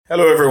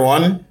Hello,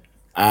 everyone,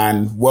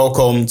 and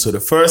welcome to the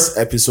first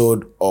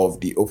episode of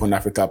the Open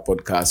Africa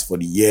podcast for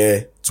the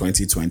year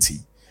 2020.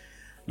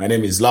 My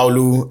name is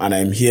Laulu, and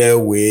I'm here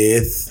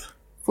with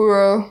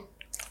Furo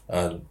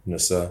and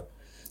Nasa.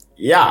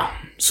 Yeah,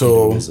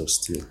 so Of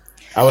steel.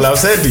 I will have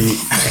said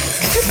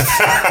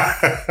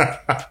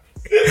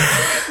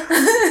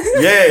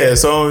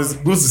so it's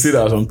good to see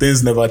that some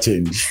things never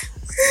change.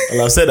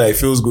 Well, I've said that it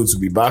feels good to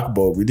be back,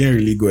 but we didn't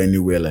really go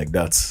anywhere like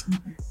that.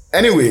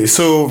 Anyway,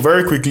 so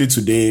very quickly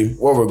today,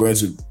 what we're going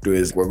to do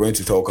is we're going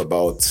to talk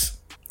about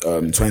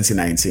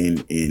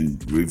 2019 in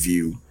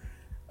review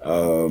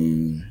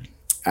and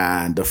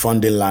the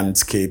funding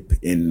landscape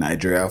in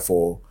Nigeria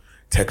for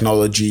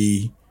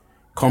technology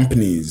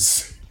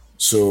companies.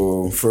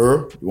 So,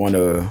 Fur, you want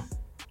to...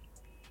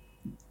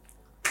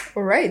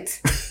 All right.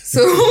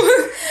 So,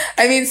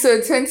 so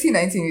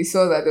 2019, we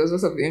saw that there was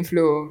lots of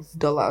inflow of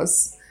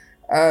dollars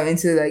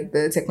into like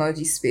the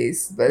technology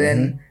space. But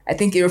then I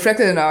think it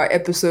reflected in our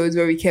episodes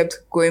where we kept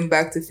going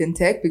back to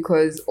fintech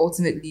because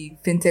ultimately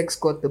fintechs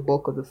got the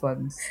bulk of the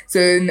funds. So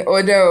in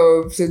order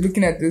of,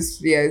 looking at this,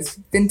 it's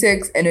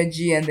fintechs,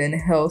 energy, and then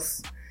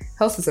health.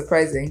 Health is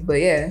surprising, but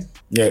yeah.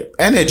 Yeah,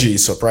 energy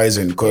is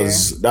surprising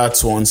because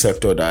that's one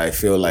sector that I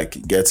feel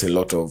like gets a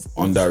lot of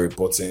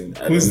underreporting.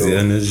 Who's the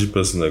energy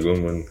person that got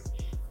money?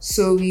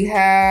 So we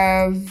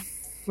have,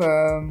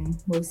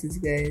 what's this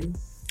guy?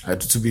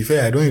 To be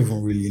fair, I don't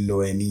even really know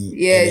any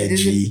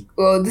energy.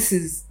 This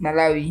is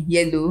Malawi,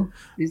 Yellow.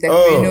 It's like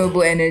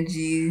renewable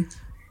energy.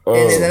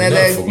 There's I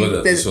another forgot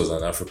that this was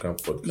an African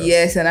podcast.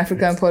 Yes, an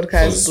African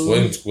podcast.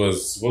 When it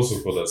was what's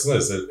it called? As soon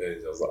as I said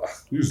energy, I was like,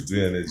 who's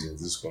doing energy in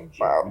this country?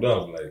 Wow. We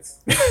don't have lights.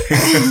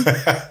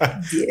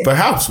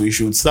 Perhaps we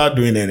should start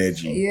doing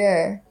energy.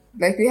 Yeah.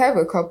 Like we have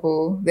a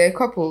couple. There are a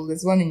couple.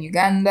 There's one in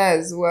Uganda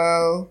as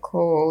well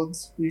called,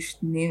 which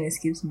name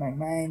escapes my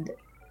mind,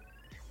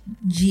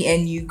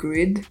 GNU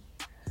Grid.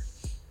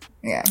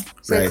 Yeah.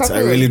 So right. I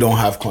really don't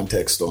have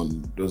context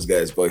on those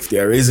guys, but if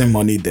they're raising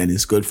money, then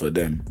it's good for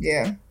them.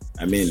 Yeah.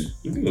 I mean,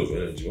 Speaking of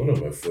energy, one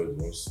of my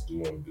friends wants to do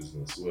one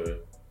business where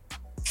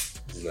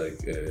it's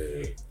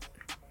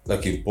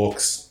like a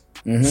box,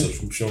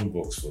 subscription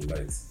box for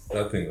light.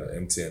 That thing that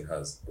MTN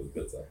has, but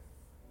better.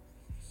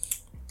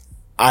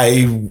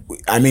 I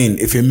mean,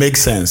 if it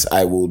makes sense,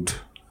 I would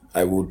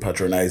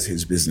patronize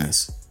his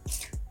business.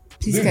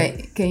 Please,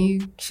 can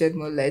you shed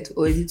more light,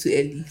 or is it too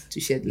early to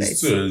shed light?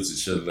 It's too early to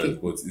shed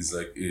light, but it's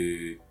like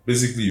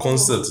basically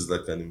concept is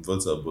like an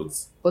inverter,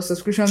 but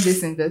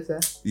subscription-based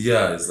inverter.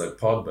 Yeah, it's like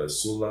powered by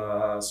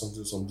solar,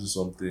 something.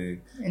 We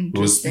were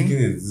Interesting.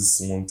 speaking it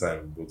this one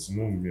time, but you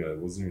know me, I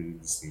wasn't really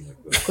listening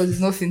like that. Because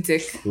it's not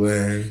fintech.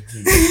 Well,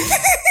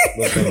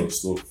 that kind of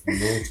stuff,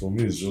 for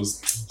me, it's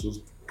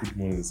just put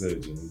money inside a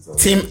generator.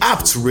 Team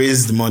Apt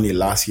raised money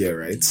last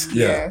year, right?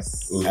 Yeah.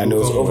 Yes. And it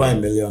was over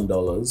 $1 million.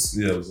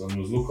 Yeah, it was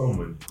local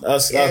money.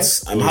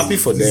 That's I'm happy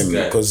for them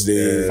because they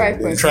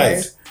 5.5.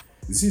 tried.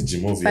 Is it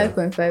Jimovia?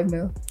 5.5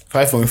 mil.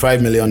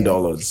 $5.5 million.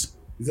 Is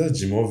that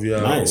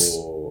Jimovia Nice.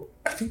 or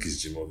I think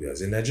it's Jimovia. It's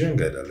a Nigerian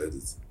guy that led it.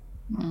 It's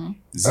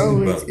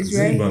it's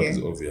right Bank here. is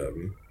Ovia, I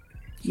mean.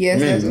 Yes.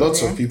 I mean, that's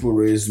lots okay. of people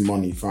raised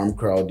money. Farm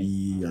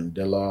Crowdy,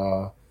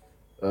 Andela,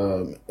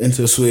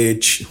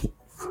 Interswitch.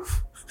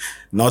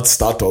 Not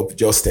startup,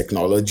 just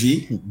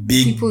technology.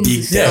 Big People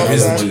need to Yeah, I All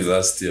raised right. money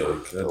last year.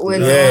 Well,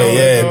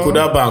 Yeah. no.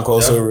 Kuda Bank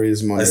also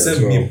raised money I as said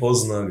well. me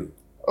personally.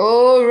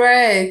 Oh,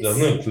 right. They have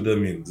not included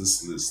me in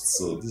this list,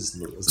 so this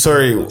is not.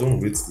 Sorry. I don't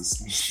rate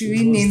this list. Should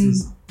we name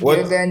What?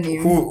 the other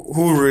name?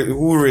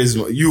 Who raised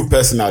you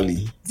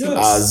personally Yes.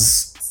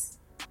 as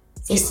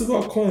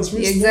Festival coins?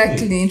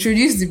 Exactly.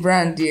 Introduce the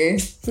brand, yeah.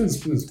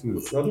 Please.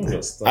 I don't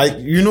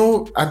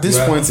understand. at this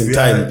point in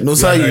time, no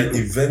sir,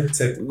 event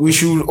tech we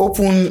should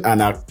open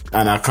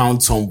an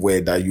account somewhere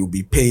that you'll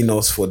be paying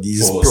us for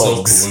these for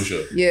plugs.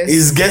 self-promotion. Yes.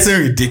 It's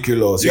getting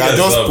ridiculous. You are guys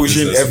just have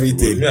pushing business to promote.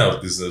 everything. Me, I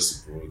have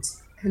business to promote.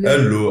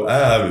 Hello, I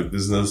have a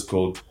business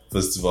called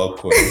Festival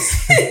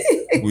Coins.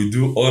 We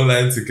do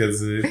online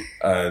ticketing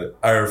and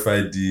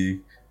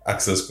RFID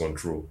access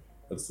control.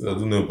 I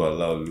don't know about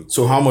Laulu.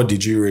 So how much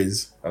did you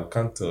raise? I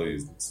can't tell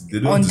you. They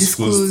don't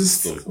disclose this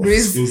stuff.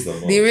 Undisclosed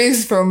amount. They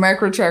raised from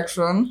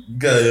microtraction,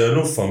 Guy, you're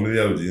not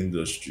familiar with the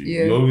industry.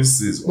 Yeah. You always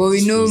say it's but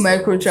we know undisclosed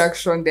amount.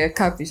 microtraction. Their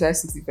cap is at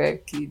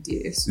 65k.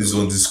 Yes. It's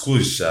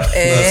undisclosed, sha.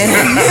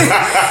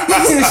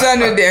 You shall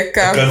know their I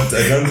cap.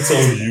 can't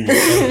tell you.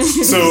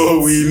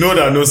 So we know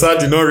that Nosa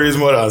did not raise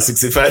more than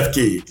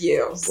 65k.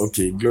 Yes.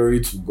 Okay, glory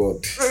to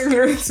God.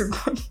 Glory to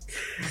God.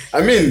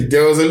 I mean,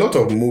 there was a lot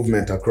of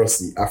movement across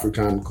the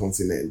African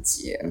continent.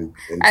 Yeah. In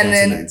And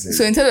then, 2019.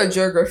 so in terms of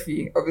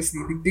geography,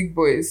 obviously the big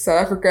boys,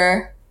 South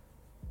Africa,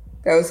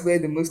 that was where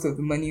the most of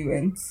the money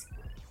went.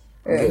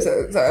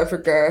 South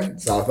Africa,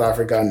 South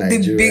Africa,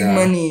 Nigeria, the big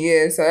money,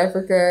 yeah. South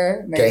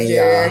Africa,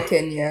 Nigeria,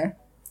 Kenya.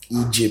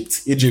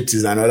 Egypt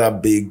is another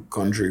big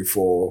country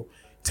for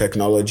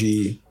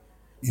technology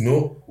You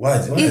know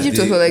why Egypt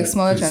was for like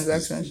smaller please,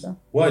 transactions. please.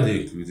 Why are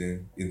they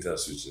including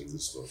InterSwitch in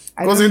this stuff?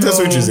 Because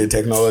InterSwitch is a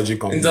technology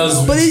company.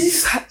 InterSwitch, But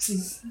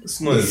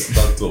it's not a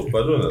startup. I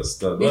don't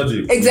understand. Why do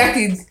you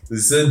exactly. They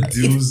said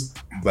deals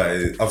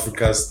by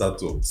African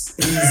startups.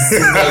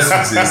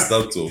 InterSwitch is a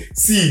startup.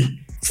 See,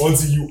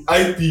 until you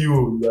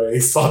IPO, you are a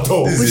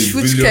startup.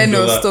 Which kind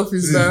of stuff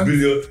is that?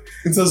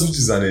 InterSwitch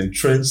is an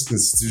entrenched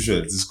institution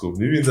at this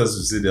company. Even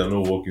InterSwitch say they are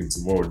not working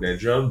tomorrow. The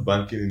Nigerian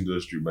banking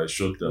industry might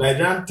shut down.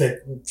 Nigerian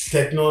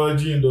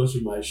technology industry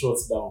might shut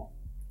down.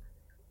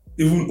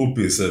 Even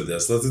OPay itself, they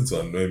are starting to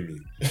annoy me.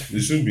 They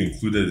shouldn't be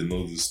included in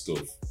all this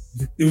stuff.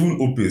 Even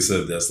OPay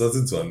itself, they are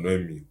starting to annoy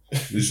me.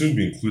 They shouldn't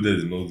be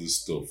included in all this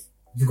stuff.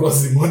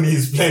 Because the money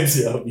is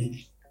plenty,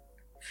 Abi.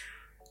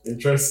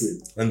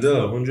 Interesting. And there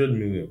are 100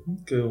 million.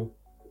 Okay, well,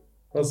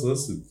 that's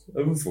it.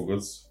 I even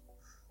forgot.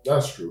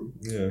 That's true.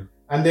 Yeah.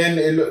 And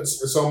then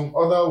some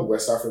other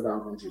West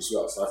African countries who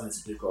are starting to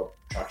pick up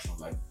traction,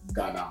 like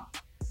Ghana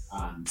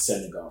and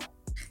Senegal.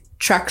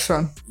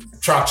 Traction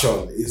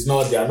is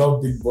not, they are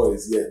not big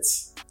boys yet.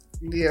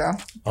 Yeah.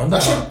 I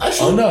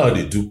wonder how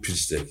they do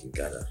pitch deck in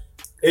Ghana.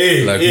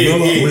 Wait. You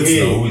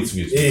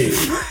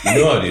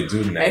know how they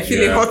do Nigeria? I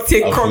feel a hot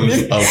take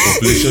coming. Our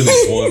population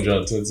is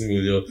 120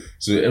 million.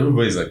 So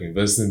everybody's like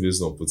investing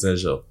based on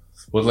potential.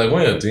 But like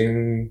when you're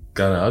doing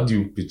Ghana, how do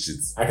you pitch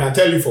it? I can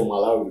tell you for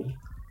Malawi.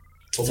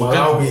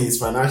 Malawi is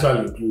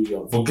financial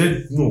inclusion.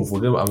 Forget.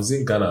 I'm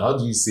saying Ghana. How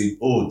do you say,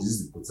 oh, this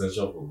is the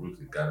potential for growth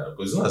in Ghana?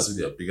 Because it's not as if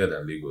they are bigger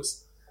than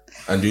Lagos.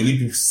 And the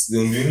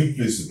only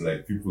place with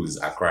like people is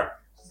Accra.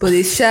 But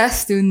they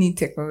still need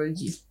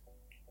technology.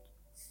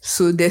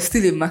 So there's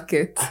still a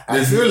market.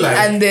 I feel like,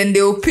 and then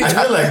they'll pitch.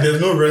 I feel like there's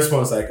no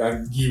response I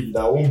can give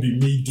that won't be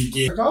me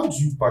digging. Like, how do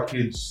you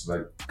package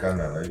like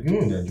Ghana? Like, you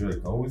know, in Nigeria,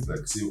 you can always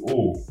like say,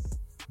 oh,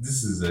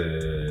 this is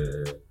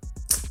a,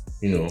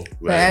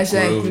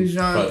 financial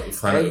inclusion, a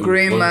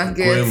growing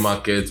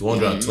market,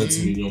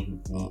 120 million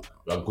people.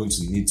 We are going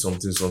to need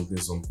something.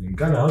 In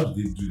Ghana, how do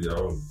they do their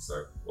own? It's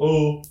like,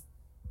 oh,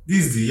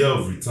 this is the year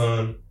of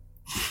return.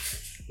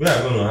 We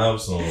are going to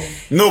have some.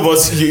 No, but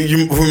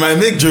we might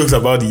make jokes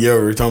about the year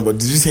of return, but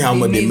did you see how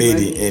much they made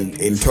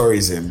in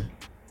tourism?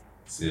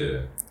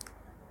 Yeah.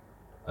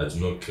 I do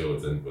not care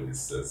what anybody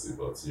says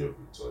about year of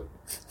return.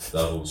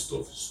 That whole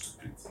stuff is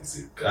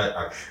stupid.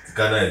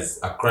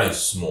 Accra is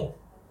small.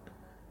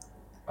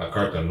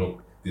 Accra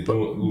cannot.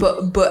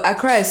 But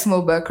Accra is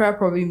small, but Accra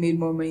probably made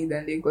more money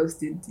than Lagos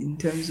did in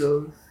terms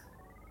of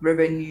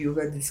revenue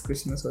over these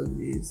Christmas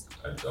holidays.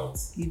 I doubt.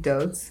 You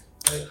doubt?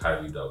 I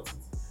highly doubt it.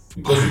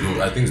 Because we don't,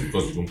 I think it's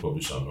because we don't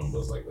publish our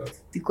numbers like that.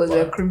 Because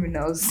we're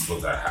criminals.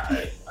 But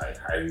I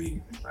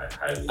highly.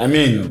 I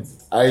mean,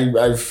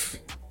 I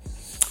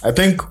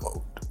think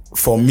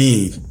for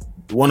me,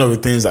 one of the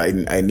things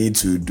I need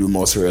to do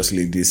more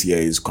seriously this year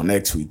is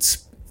connect with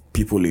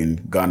people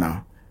in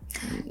Ghana.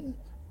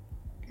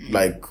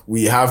 Like,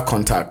 we have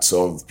contacts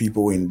of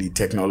people in the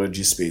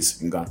technology space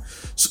in Ghana,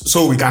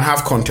 so we can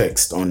have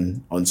context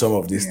on some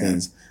of these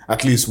things.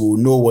 At least we'll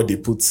know what they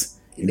put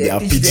in their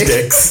pitch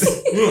decks.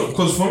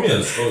 Because for me, a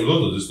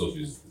lot of this stuff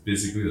is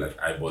basically like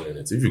eyeballing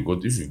it. If you've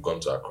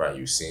gone to Accra,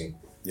 you've seen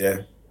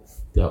their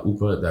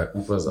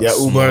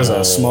Ubers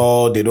are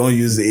small. They don't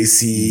use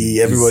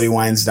AC. Everybody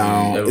winds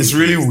down. It's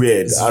really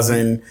weird. As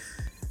a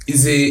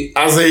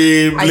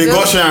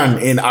Lagosian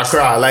in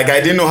Accra, like,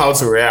 I didn't know how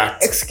to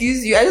react.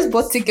 Excuse you, I just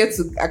bought tickets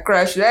to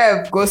Accra. Should I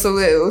have gone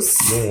somewhere else?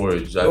 Don't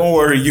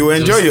worry. You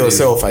enjoy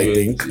yourself. I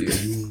think.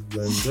 You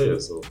enjoy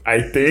yourself.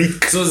 I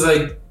think. So it's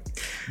like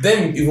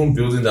them even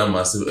building that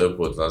massive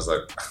airport. And I was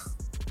like,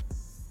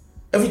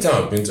 every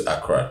time I've been to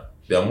Accra,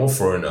 there are more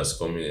foreigners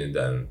coming in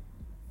than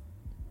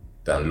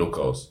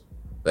locals.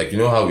 Like, you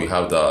know how we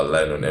have that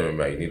line on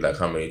MMA, you need like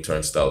how many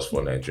turnstiles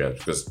for Nigerians,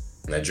 because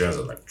Nigerians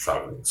are like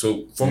traveling.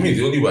 So for me,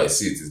 the only way I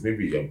see it is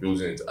maybe you're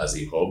building it as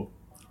a hub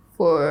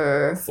for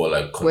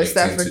like connecting West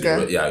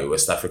Africa. A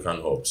West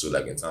African hub, so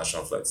like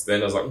international flights.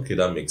 Then I was like, okay,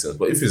 that makes sense.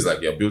 But if it's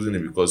like you're building it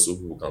because so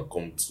people can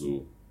come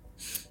to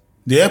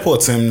the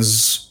airport,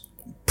 seems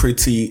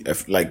pretty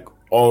like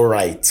all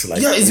right.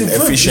 Like, it's a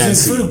very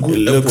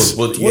good airport.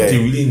 But what they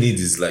really need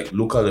is like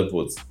local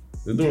airports.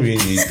 They don't really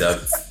need that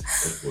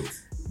airport.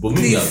 But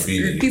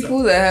maybe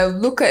people that have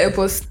local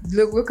airports,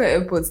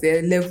 there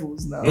are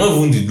levels now. Not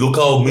even the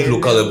main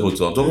local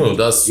airports. I'm talking about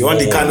that small. You want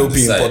the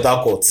canopy in Port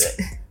Harcourt?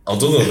 I'm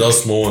talking about that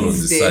small one on the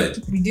side.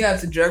 We didn't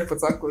have to drag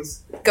Port Harcourt.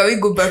 Can we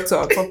go back to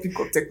our topic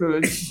of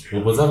technology?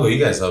 Well, Port Harcourt, you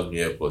guys have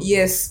new airports.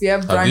 Yes, we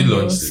have brand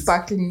new,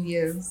 sparkling.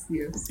 Yes.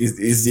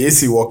 Is the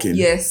AC working?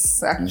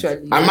 Yes,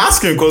 actually. I'm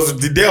asking because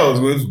the day I was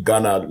going to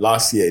Ghana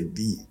last year,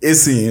 the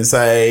AC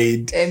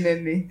inside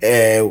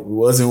MMA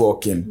wasn't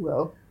working.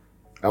 Well,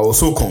 I was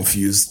so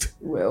confused.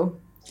 Well.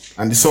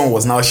 And the sun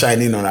was now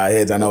shining on our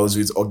heads, and I was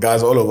with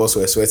guys, all of us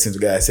were sweating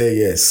together. I said,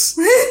 yes,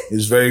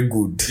 it's very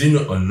good. Do you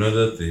know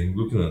another thing?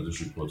 Looking at this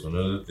report,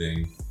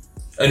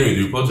 Anyway,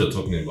 the report you're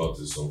talking about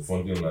is some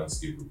funding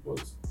landscape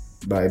report.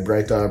 By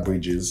Brighter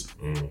Bridges.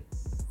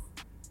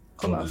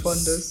 Come on,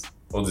 funders.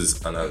 All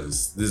this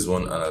analysts, this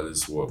one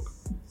analyst work.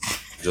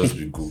 Just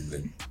be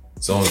Googling.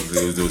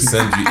 They'll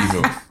send you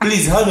email.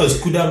 Please, how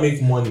does Kuda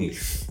make money?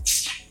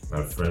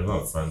 My friend,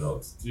 I'll find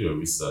out. Do your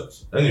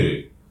research.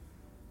 Anyway,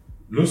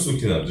 just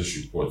looking at this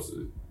report,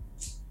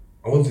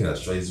 one thing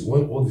that's tried is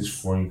when all these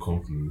foreign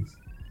companies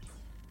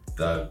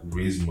that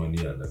raise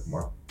money and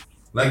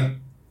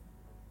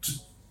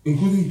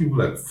including people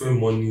like Fair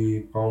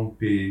Money, Pound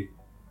Pay,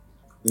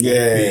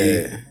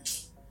 Yeah.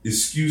 it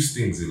skews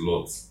things a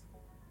lot.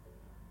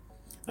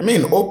 I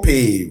mean,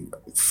 OPay.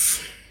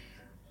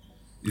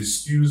 It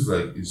skews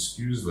like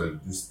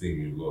this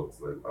thing a lot.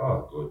 Like,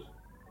 God.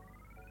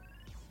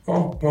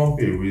 Pound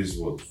Pay raised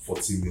what,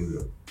 40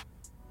 million?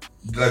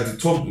 Like the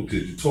top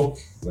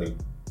like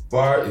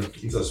bar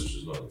InterSwitch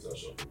is not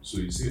international. So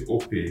you say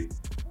OPay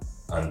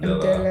and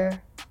Della.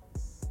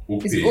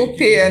 It's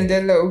OPay and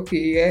Della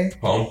OPay, yeah.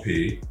 Pound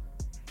Pay,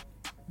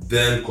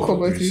 then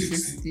Kobo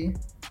 360.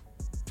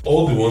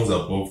 All the ones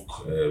above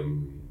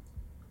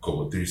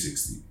Kobo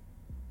 360,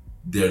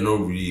 they're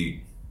not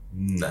really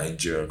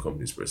Nigerian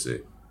companies per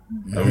se.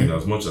 Mm-hmm. I mean,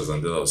 as much as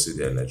Andela will say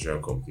they're a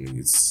Nigerian company,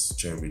 it's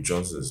Jeremy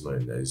Johnson is not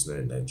in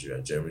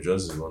Nigeria. Jeremy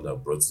Johnson is the one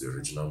that brought the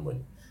original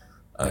money.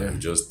 And he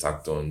just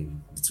tacked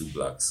on the two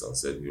blacks and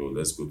said, yo,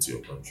 let's go to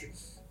your country.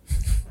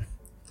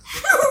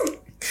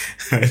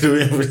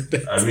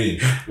 I mean,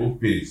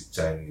 OPay is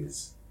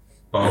Chinese.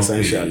 Pound Pay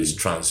is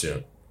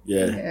transient.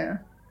 Yeah.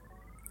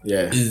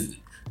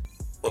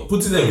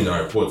 Putting them in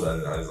our report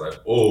and it's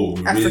like,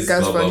 we raised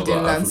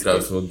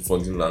Africa's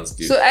funding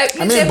landscape. So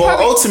but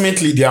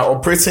ultimately they are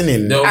operating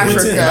in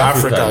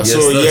Africa. Yes, so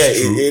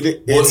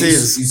it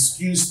is. It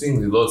skews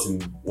things a lot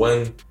in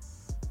when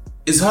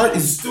it's hard.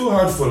 It's still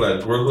hard for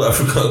like regular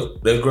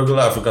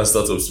African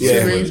startups to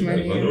raise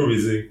money for no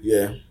reason.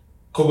 Yeah.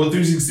 Kobo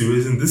 360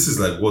 raising. This is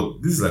like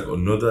what? This is like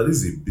another.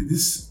 This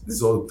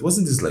is all.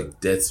 Wasn't this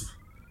like debt?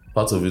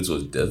 Part of it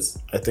was debt.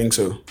 I think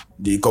so.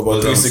 The Kobo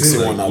 360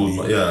 one.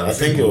 I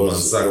think it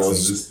was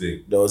this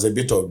thing. There was a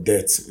bit of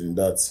debt in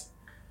that.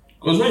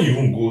 Because when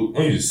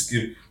you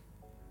skip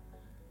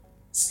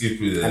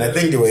it, and I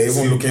think they were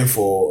even looking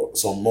for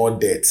some more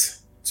debt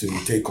to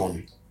take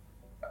on.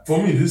 For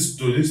me, this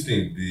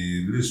thing,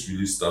 the list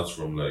really starts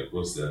from like,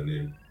 what's their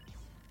name?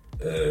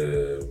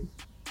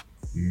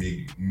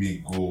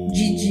 Migo.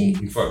 Gigi.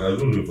 In fact, I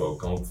don't know if I'll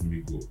count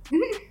Migo.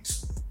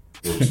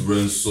 But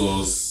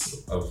Rensos,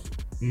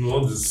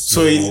 all this.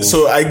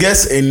 So I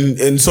guess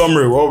in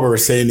summary, what we're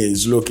saying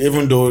is, look,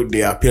 even though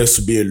there appears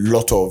to be a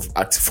lot of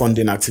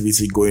funding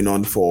activity going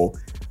on for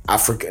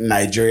African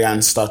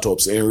Nigerian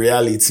startups, in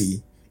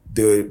reality,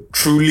 the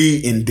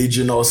truly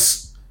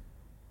indigenous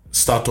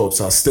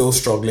startups are still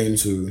struggling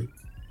to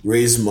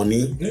raise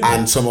money,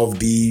 and some of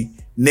the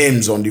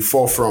names on the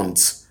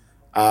forefront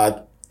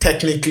are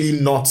technically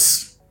not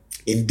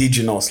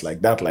indigenous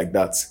like that.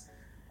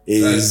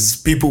 Is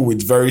people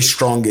with very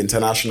strong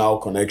international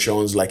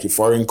connections, like a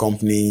foreign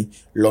company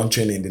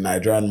launching in the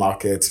Nigerian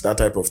market, that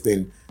type of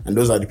thing. And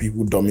those are the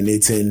people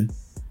dominating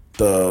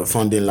the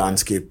funding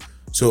landscape.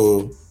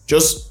 So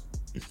just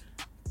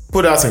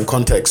put that in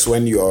context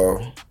when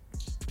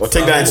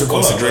take that into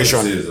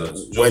consideration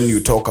when you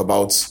talk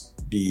about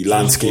the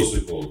landscape.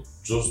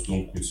 Just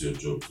don't quit your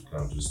job. You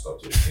can't just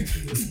start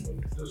thinking there's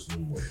money. There's no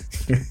money.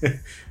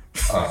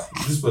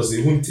 This person,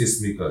 even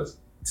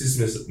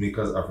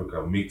Tastemakers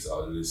Africa makes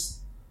our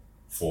list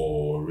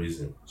for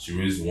raising. She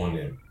raised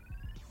 1M.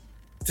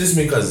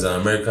 Tastemakers is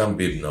an American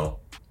babe now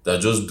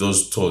that just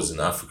does tours in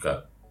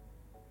Africa.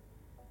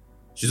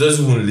 She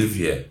doesn't even live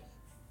here.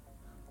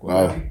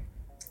 Wow.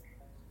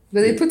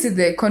 But they put it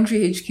there,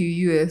 country HQ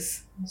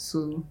US.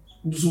 So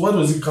why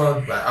does it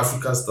count like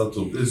Africa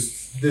startup?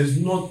 There's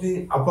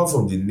nothing apart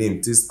from the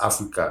name Taste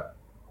Africa.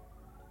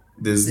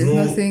 There's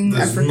nothing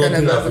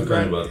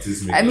African about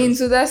this. I mean,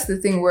 so that's the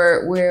thing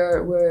where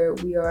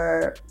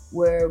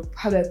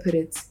how do I put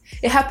it?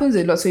 It happens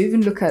a lot. So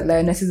even look at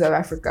Lionesses of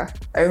Africa.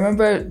 I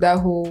remember that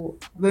whole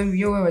when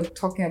we were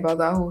talking about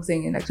that whole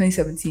thing in like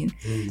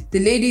 2017. The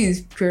lady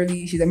is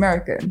she's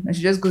American and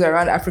she just goes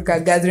around Africa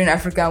gathering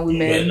African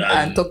women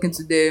and talking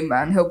to them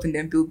and helping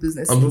them build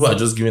businesses. And people are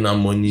just giving her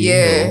money.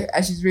 Yeah,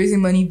 and she's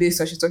raising money based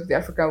on she's talking to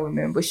African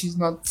women, but she's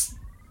not.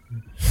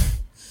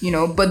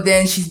 But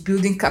then she's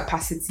building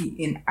capacity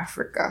in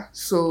Africa.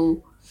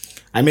 So,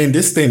 I mean,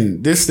 this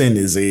thing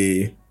is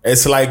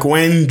it's like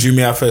when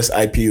Jumia first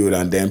IPO'd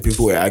and then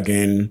people were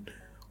arguing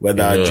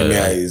whether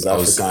Jumia is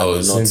African or not. I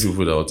was seeing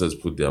people that wanted to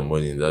put their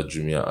money in that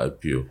Jumia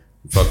IPO.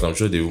 In fact, I'm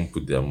sure they won't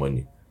put their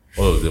money.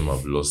 All of them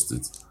have lost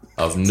it.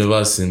 I've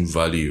never seen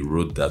value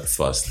erode that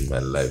fast in my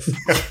life.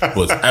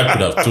 But I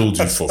could have told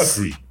you for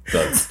free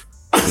that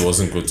it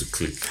wasn't going to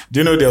click. Do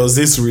you know there was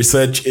this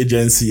research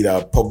agency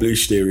that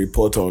published a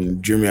report on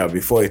Jumia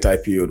before it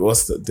IPO'd?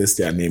 What's this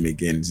their name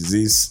again? Is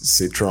this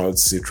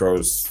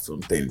Citrus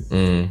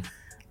something?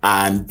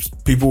 And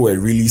people were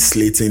really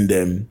slating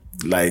them.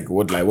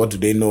 What do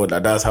they know?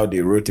 That's how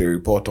they wrote a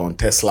report on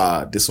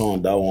Tesla, this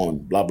one, that one,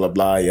 blah, blah,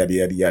 blah, yada,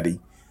 yada, yada.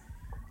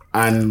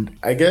 And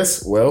I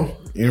guess,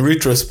 in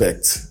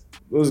retrospect,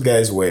 those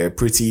guys were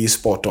pretty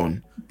spot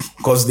on.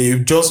 Because they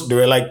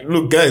were like,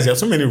 look, guys, there are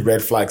so many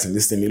red flags in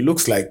this thing. It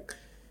looks like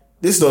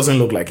this doesn't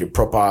look like a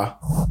proper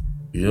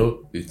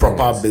the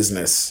proper thing is,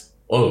 business.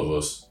 all of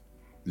us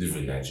live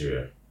in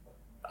Nigeria.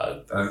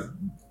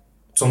 And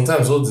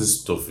sometimes all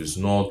this stuff is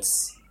not.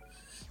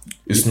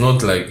 It's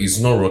not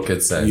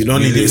rocket science. You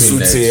don't We need a live in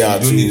soothsayer Nigeria.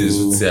 You don't need a to-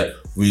 soothsayer.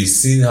 We've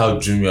seen how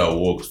Jumia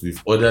works.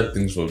 We've ordered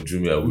things from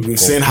Jumia. We've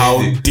seen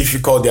how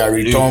difficult their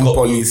return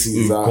policies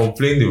We've are.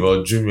 complained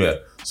about Jumia.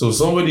 So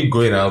somebody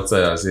going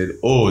outside and said,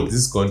 "Oh,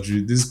 this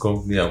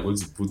company, I'm going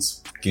to put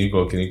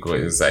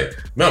Kiniko inside."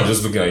 Me, I'm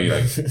just looking at you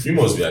like you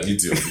must be an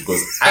idiot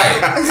because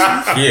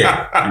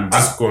here in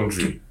this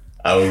country,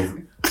 I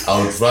would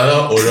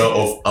rather order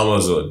off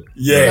Amazon.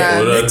 Yeah,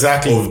 than order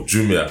exactly. Off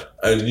Jumia,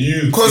 and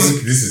you 'Cause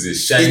think this is a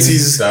shiny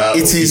star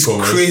it of is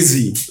e-commerce.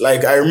 crazy.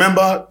 Like I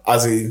remember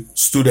as a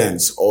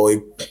student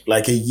or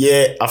like a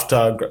year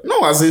after,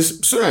 as a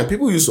student,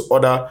 people used to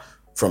order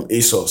from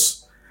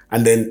ASOS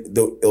and then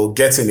they'll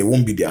get in, it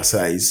won't be their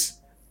size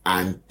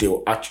and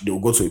they'll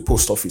go to a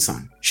post office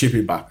and ship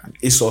it back and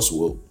ASOS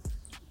will.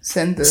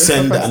 Send and-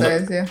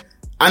 size, yeah.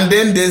 And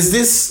then there's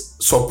this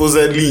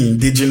supposedly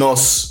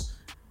indigenous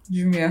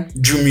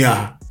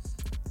Jumia,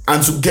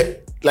 and to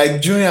get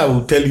like Jumia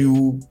will tell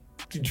you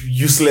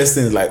useless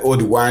things like, oh,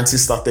 the warranty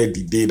started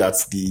the day that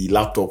the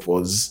laptop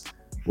was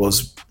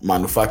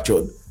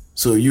manufactured,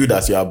 so you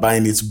are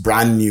buying it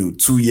brand new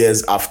 2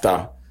 years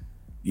after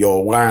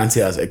your warranty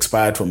has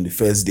expired from the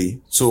first day,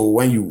 so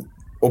when you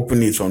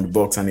open it from the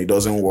box and it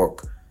doesn't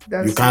work,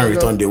 you can't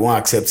return, they won't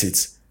accept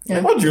it. Yeah.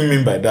 Like, what do you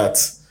mean by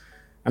that?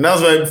 And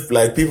that's why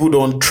like people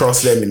don't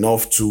trust them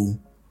enough to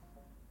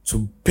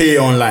pay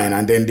online,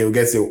 and then they'll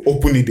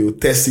open it, they'll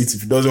test it.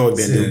 If it doesn't work,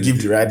 then they'll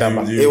give the rider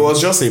back. It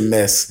was just a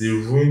mess. They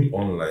ruined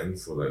online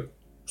for like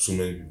so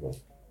many people.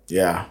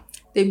 Yeah.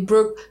 They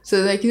broke,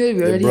 so like, we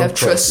already broke have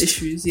trust trust.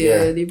 issues.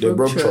 Yeah, they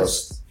broke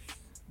trust.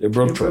 They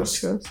broke They broke trust.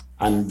 trust.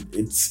 And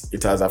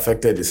it has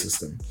affected the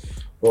system.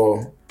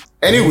 Well,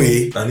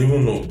 anyway, And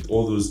even though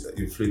all those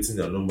inflating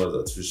their numbers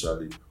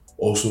artificially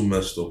also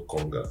messed up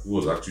Konga, who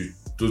was actually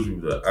those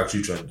people that are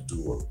actually trying to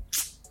do work.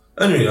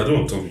 Anyway, I don't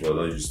want to talk about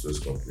that useless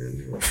company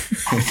anymore.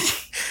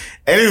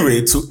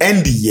 Anyway, to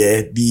end the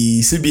year,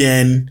 the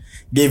CBN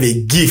gave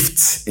a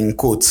gift in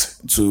quote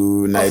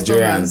to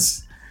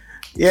Nigerians.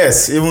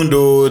 Yes, even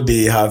though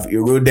they have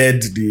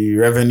eroded the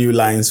revenue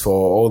lines for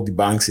all the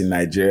banks in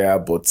Nigeria,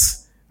 but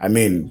I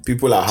mean,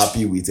 people are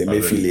happy with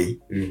Emefiele.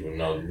 People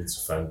now need to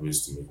find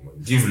ways to make money.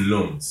 Give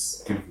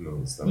loans.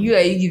 Are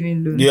you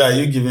giving loans? Yeah,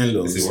 you giving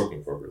loans? It's a work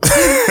in progress.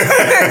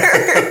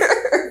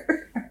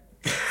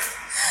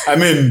 I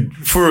mean,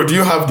 Furo, do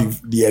you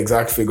have the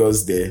exact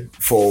figures there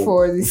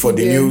for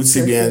the new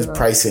CBN's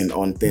pricing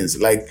on things?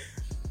 Like,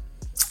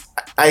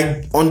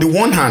 on the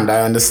one hand,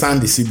 I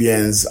understand the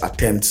CBN's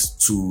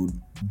attempt to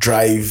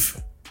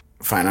drive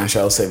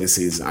financial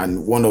services,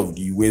 and one of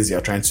the ways they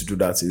are trying to do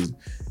that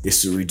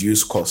is to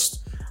reduce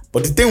cost.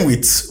 But the thing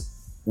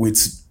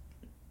with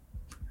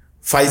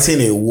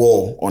fighting a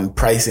war on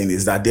pricing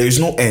is that there is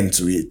no end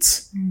to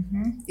it.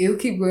 It'll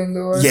keep going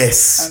lower.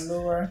 Yes. And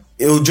lower.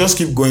 It'll just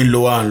keep going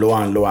lower and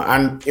lower and lower.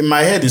 And in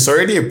my head, it's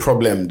already a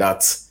problem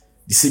that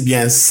the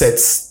CBN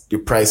sets the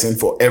pricing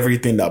for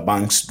everything that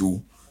banks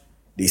do.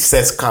 They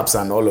set caps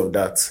and all of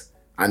that.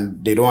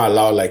 And they don't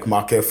allow like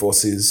market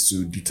forces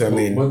to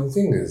determine. But the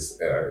thing is,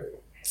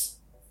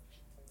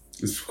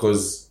 it's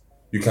because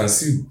you can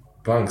see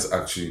banks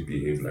actually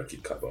behave like a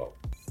cabal.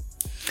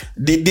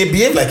 They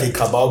behave like a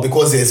cabal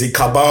because there's a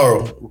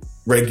cabal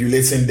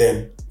regulating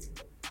them.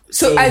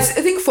 So I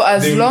think for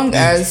as long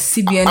as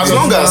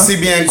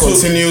CBN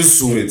continues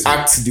to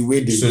act the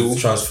way they so do. the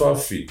transfer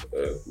fee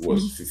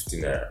was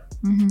 50 naira.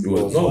 It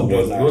was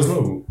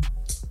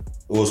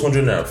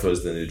 100 naira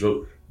first, then they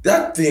dropped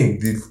that thing.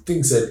 The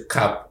thing said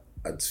cap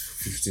at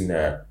 50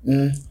 naira.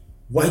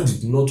 Why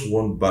did not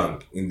one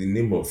bank in the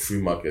name of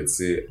free market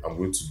say, I'm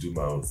going to do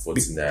my own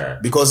 40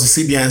 naira? Because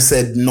the CBN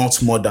said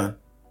not more than.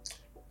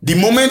 The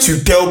moment you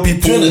tell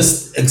people,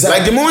 exactly.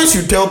 like the moment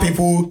you tell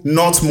people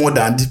not more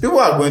than, the people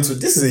are going to,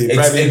 this is a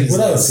private business.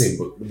 What I'm saying,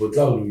 but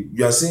now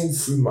you are saying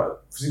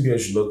CBN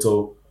should not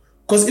tell,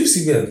 because if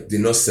CBN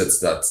did not set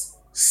that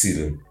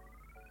ceiling,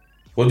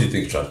 what do you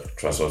think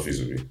transfer fees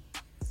will be?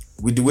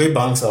 With the way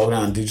banks are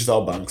and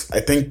digital banks,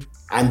 I think,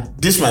 and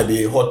this might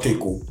be a hot take,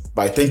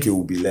 but I think it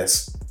will be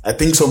less. I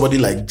think somebody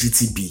like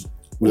GTB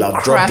will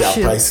have dropped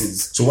their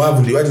prices. So why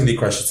didn't they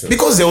crash it?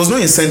 Because there was no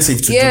incentive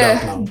to do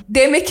that now.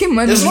 They're making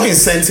money. There's no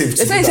incentive to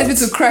There's no incentive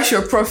to crash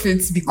your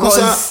profits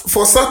because...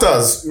 for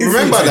starters,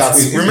 remember that.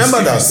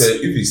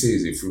 If you say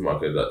it's a free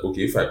market, that,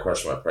 okay, if I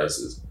crash my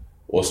prices,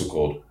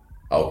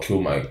 I'll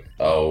kill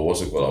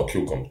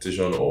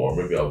competition, or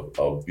maybe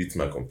I'll beat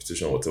my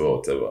competition,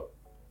 whatever.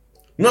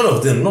 None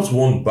of them, not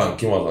one bank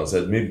came out and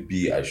said,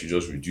 maybe I should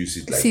just reduce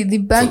it. Like, see, the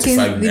banking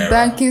sector,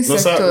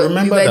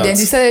 they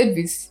decided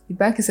this. The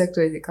banking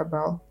sector is a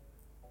cabal.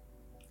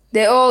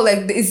 They're all like,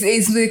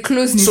 it's the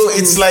close knit. So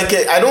it's like,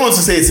 I don't want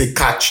to say it's a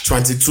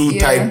catch-22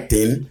 type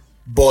thing,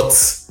 but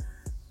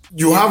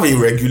you have a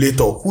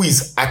regulator who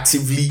is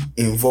actively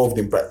involved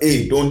in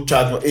don't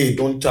charge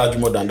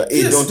more than that.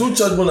 Don't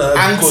charge more than that.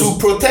 And to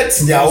protect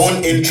their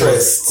own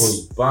interests.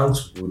 Because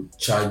banks would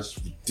charge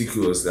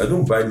ridiculously. I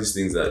don't buy these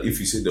things that if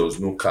you say there was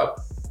no cap,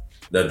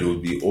 that they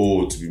would be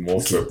to be more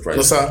fair price.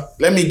 No, sir.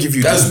 Let me give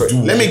you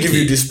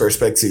this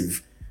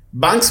perspective.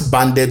 Banks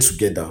banded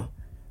together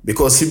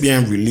because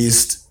CBN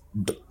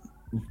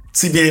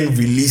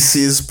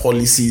releases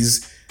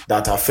policies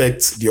that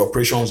affect the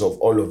operations of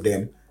all of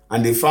them.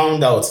 And they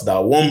found out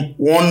that one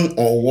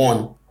on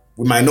one,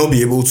 we might not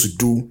be able to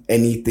do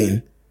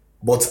anything.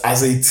 But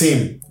as a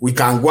team, we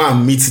can go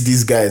and meet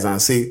these guys and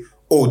say,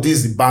 this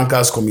is the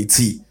bankers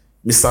committee.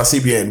 Mr.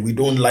 CBN, we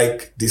don't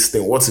like this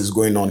thing. What is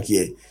going on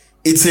here?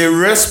 It's a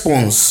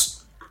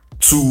response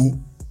to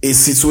a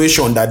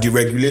situation that the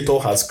regulator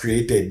has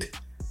created.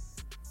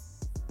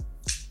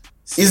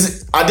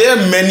 Are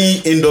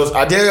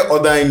there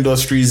other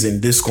industries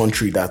in this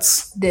country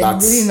that's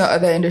really not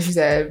other industries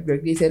that are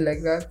regulated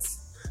like that?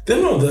 There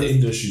are not other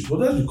industries, but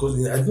that's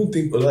because I don't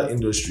think other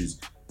industries.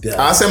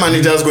 Are asset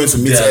managers going to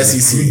meet SEC?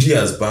 As greedy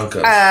as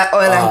bankers.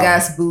 Oil and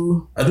gas,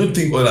 boo. I don't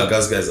think oil and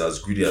gas guys are as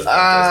greedy as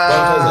bankers.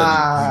 Bankers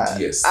are the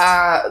greediest.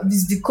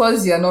 It's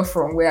because you're not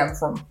from where I'm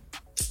from.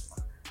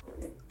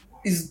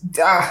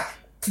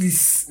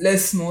 Please,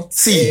 let's not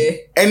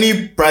see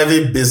any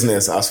private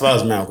business, as far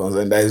as me I'm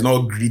concerned, that is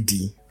not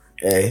greedy.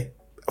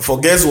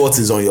 Forget what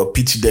is on your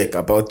pitch deck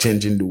about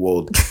changing the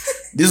world.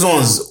 These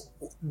ones,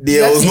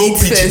 there was no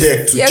pitch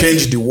deck to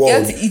change the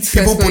world.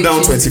 People put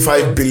down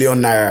 25 billion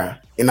naira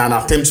in an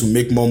attempt to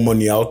make more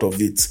money out of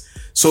it.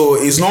 So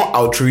it's not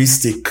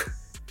altruistic.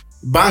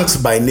 Banks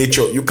by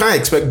nature, you can't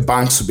expect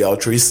banks to be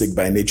altruistic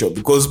by nature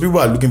because people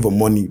are looking for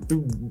money.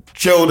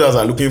 Shareholders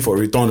are looking for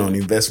return on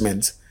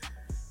investment.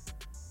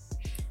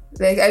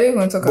 I don't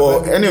want to talk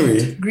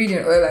about greed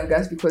in oil and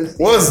gas because...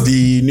 What's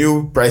the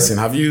new pricing?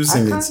 Have you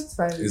seen it?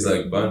 It's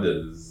like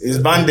banded. It's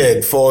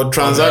banded for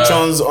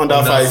transactions under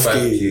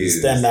 5K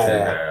is 10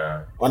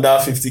 naira. Under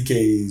 50K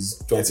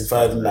is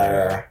 25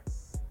 naira.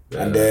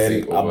 And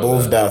then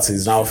above that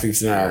is now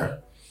 15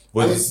 naira.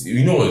 But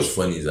you know what's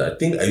funny is that I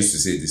think I used to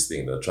say this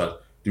thing that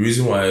the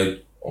reason why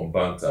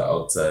unbanked are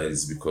outside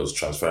is because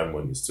transferring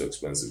money is too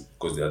expensive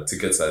because their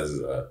ticket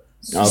sizes are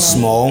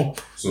small.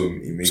 So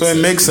it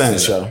makes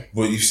sense. Yeah.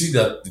 But you see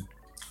that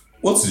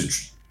what's the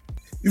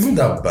even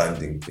that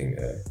banding thing?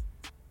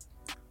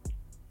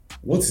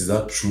 What is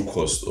that true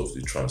cost of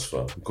the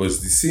transfer?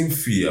 Because the same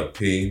fee you're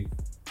paying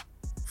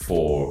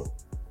for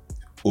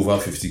over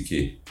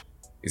 50K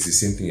is the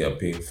same thing you're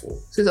paying for.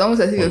 So it's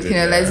almost as if you're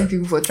penalizing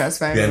people for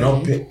transferring. You're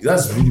not paying.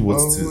 That's really what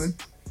it is.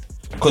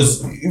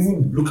 Because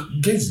even look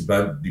against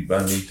the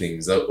banding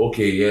things that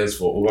yes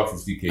for over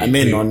 50K. I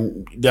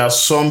mean, there are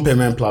some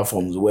payment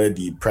platforms where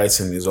the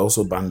pricing is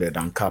also banded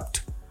and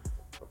capped.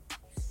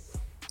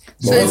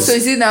 So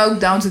is it now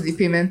down to the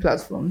payment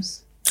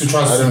platforms? To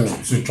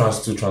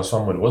transfer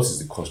money, what is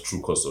the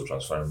true cost of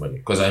transferring money?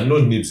 Because I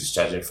know NIBS is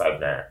charging 5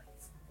 naira.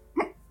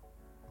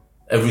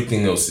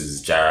 Everything else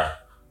is Jara.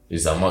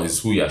 Is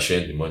who you are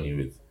sharing the money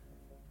with.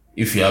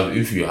 If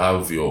you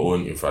have your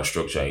own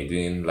infrastructure and you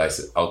didn't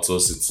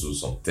outsource it to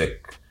some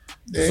tech,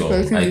 some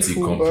IT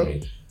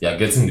company, you are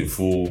getting the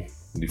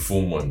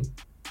full money.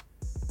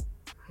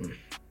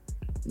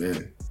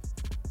 Man,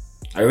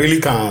 I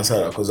really can't answer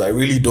that because I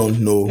really don't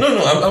know. No,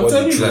 I'm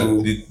telling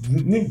you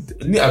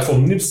that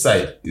from NIB's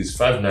side is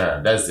 5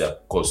 naira. That's their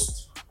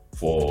cost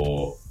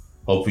for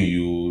helping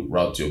you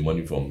route your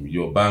money from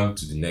your bank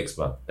to the next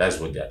bank. That's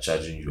what they are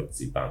charging you at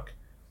the bank.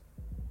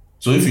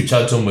 So if you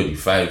charge somebody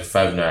 5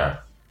 naira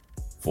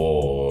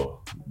for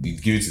you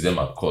give it to them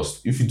at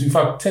cost. If you do in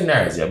fact 10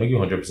 naira, you're making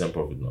 100%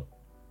 profit now.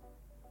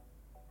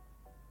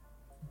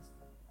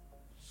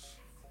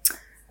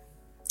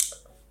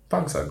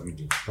 Banks are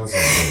greedy. That's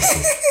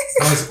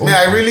what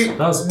I'm going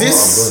to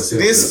say.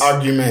 This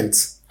argument,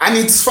 and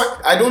it's fine.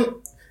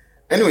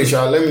 Anyway,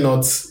 let me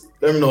not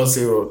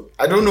say wrong.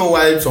 I don't know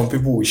why some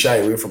people will shy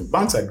away from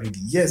banks are greedy.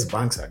 Yes,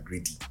 banks are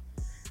greedy.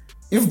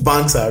 If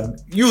banks are,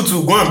 you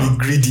too go and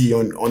be greedy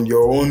on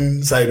your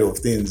own side of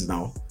things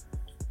now.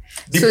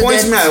 The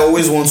point I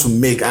always want to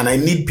make, and I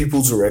need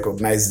people to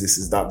recognize this,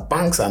 is that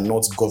banks are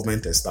not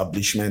government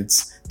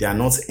establishments. They are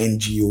not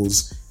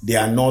NGOs. They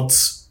are not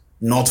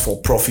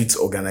for-profit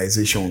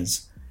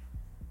organizations.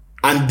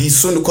 And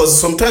because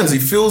sometimes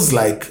it feels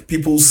like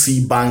people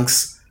see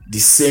banks the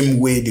same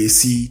way they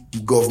see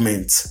the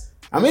government.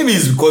 And maybe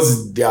it's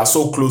because they are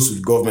so close to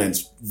the government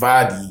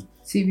via the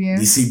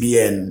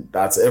CBN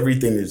that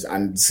everything is,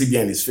 and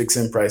CBN is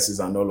fixing prices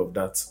and all of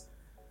that.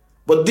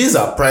 But these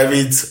are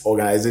private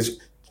organizations.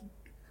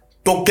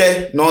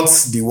 Toke, not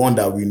the one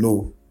that we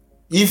know.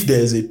 If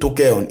there's a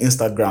Toke on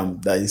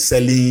Instagram that is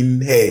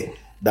selling hair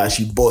that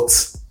she bought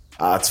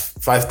at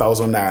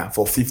 5,000 naira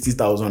for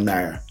 50,000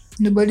 naira,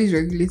 nobody's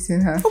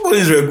regulating her.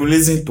 Nobody's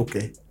regulating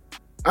Toke.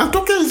 And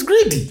Toke is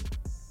greedy.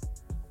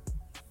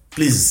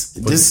 Please,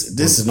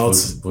 this is not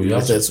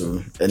related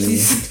to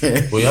any.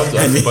 But you have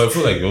to. But I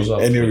feel like you also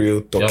have any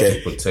real Toke. You have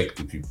to protect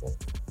the people.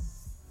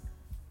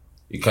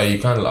 You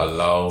can't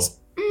allow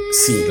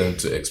See, them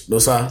to explore. no,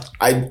 sir.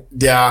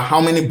 There are how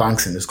many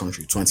banks in this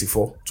country?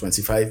 24,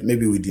 25?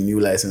 Maybe with the new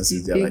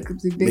licenses, they're like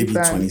the big maybe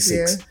banks,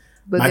 26. yeah.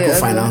 But there are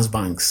Microfinance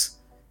banks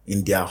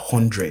in their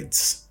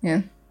hundreds.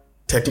 Yeah.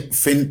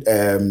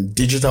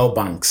 Digital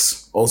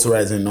banks also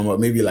rising in number,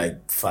 maybe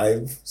like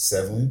 5,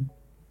 7.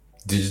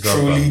 Digital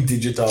Truly bank.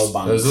 digital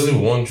banks. There's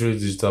only one true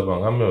digital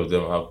bank. How many of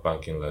them have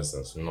banking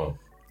license? No.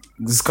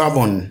 Is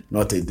Carbon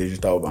not a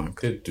digital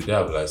bank? Do they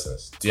have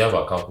license? Do you have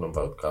account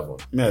number with Carbon?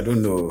 Me, I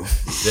don't know.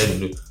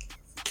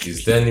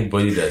 Is there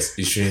anybody that's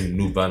issuing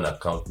Nuban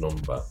account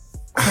number?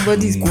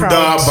 Somebody's Kuda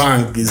proud.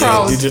 Bank is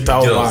Proud. a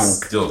digital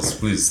bank. Just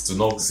please do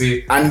not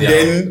say. And they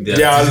then they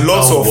there are digital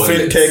lots of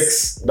wallets.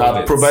 fintechs that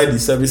Wallets. provide the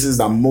services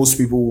that most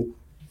people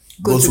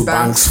go to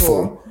banks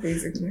for.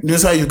 basically. You know,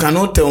 sir, you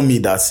cannot tell me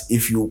that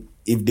if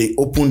they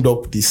opened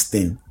up this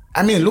thing.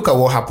 I mean, look at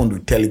what happened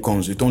with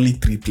telecoms with only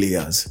 3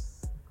 players.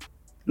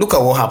 Look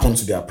at what happened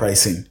to their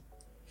pricing.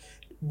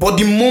 But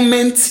the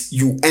moment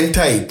you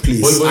enter a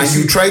place and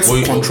you try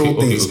to control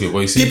things,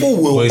 people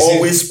will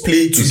always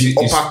play to the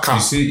upper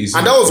cap.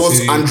 And that was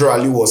what Andrew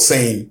Ali was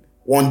saying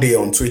one day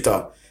on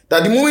Twitter.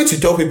 That the moment you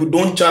tell people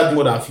don't charge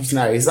more than 15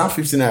 naira, it's not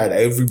 15 naira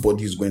that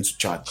everybody is going to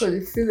charge. Because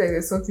it feels like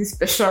there's something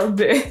special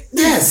there.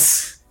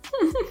 Yes.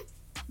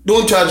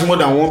 Don't charge more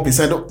than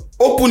 1%.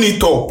 Open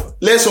it up.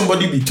 Let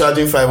somebody be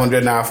charging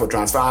 500 naira for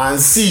transfer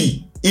and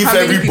see if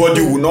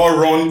everybody will not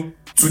run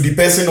to the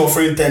person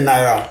offering 10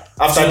 naira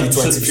after the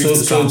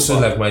 25th transfer. So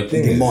like my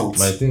thing is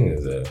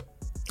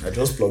I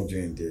just plugged you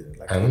in there.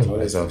 Like, I don't know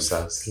myself.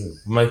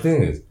 My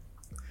thing is,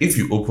 if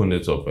you open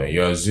it up and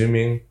you're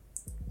assuming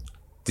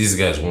these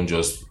guys won't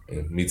just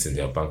meet in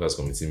their bankers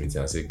committee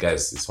meeting and say,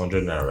 guys, it's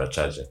 100 naira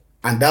charging.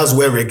 And that's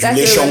where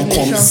regulation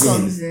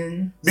comes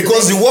in.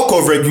 Because the work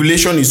of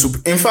regulation is,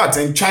 in fact,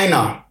 in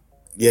China,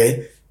 yeah,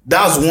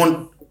 that's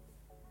one.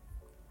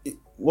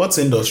 What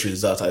industry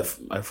is that?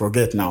 I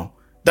forget now.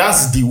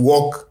 That's the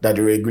work that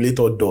the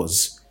regulator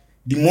does.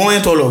 The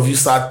moment all of you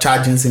start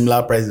charging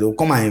similar prices, they'll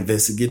come and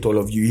investigate all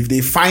of you. If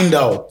they find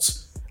out,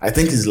 I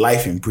think it's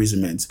life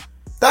imprisonment.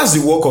 That's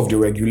the work of the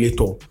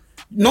regulator.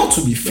 Not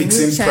to be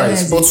fixing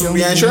price, but to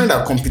be ensuring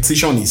that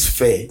competition is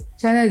fair.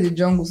 China is the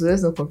jungle, so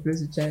let's not compare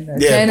to China.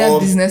 Yeah, China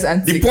business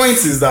and the point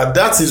is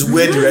that is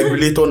where the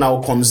regulator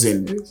now comes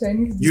in.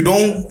 You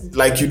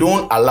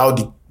don't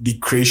allow the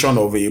creation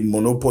of a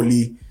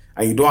monopoly,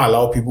 and you don't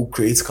allow people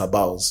create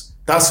cabals.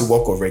 That's the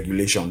work of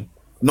regulation.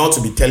 Not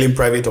to be telling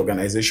private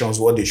organizations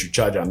what they should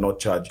charge and not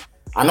charge.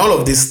 And all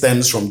of this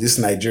stems from this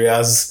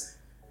Nigeria's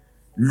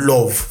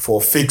love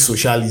for fake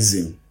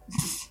socialism.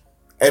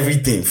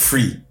 Everything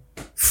free.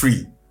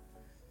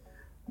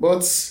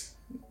 But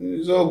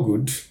it's all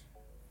good.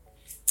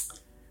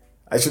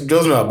 I should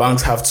just know that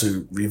banks have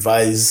to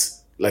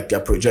revise like their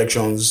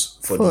projections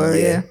for the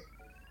year. Yeah.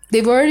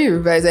 They've already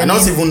revised. And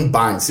not even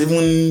banks,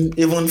 even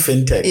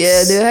fintechs.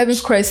 Yeah, they're having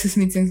crisis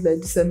meetings by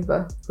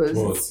December. Because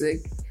it's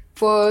like,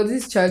 for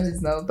these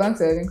charges now,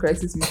 banks are having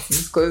crisis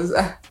meetings because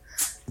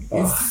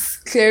it's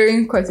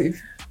clearing quite a bit.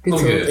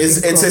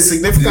 It's a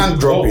significant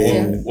drop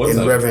in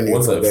revenue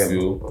what for I them.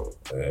 feel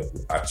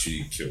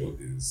actually killed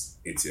is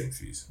ATM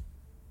fees.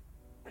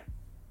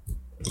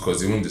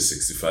 Because even the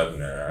 65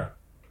 naira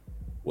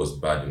was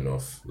bad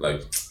enough.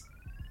 Like,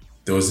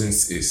 you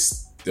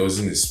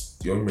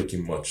weren't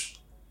making much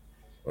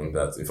on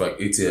that. In fact,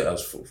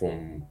 ATM,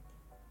 from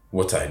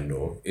what I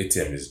know,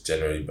 ATM is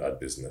generally bad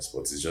business,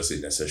 but it's just a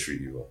necessary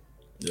evil.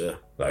 Yeah.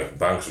 Like,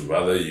 banks would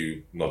rather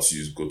you not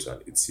go to an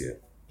ATM.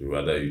 They'd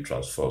rather you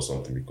transfer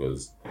something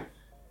because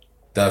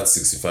that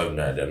 65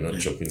 naira, they're not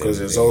chopping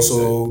because it's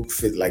also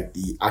fit like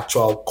the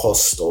actual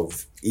cost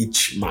of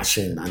each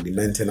machine and the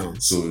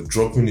maintenance. So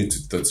dropping it to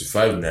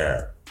 35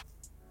 naira,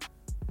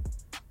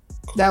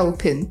 that will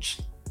pinch.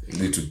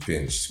 Need to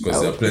pinch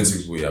because there are plenty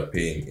of people you are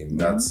paying in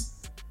that,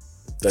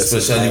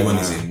 especially when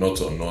it's a not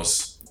on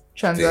us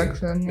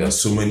transaction. There are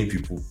so many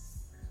people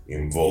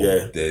involved.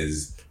 Yeah.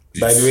 There's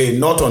By the way,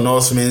 not on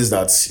us means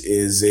that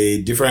is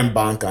a different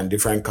bank and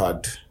different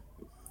card.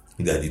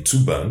 There are the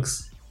two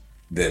banks,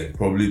 then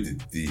probably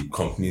the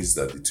companies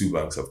that the two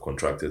banks have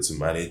contracted to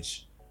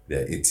manage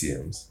their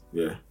ATMs.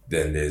 Yeah.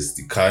 Then there's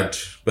the card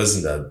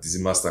person that is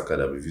MasterCard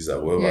or Visa,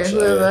 whoever. Yeah,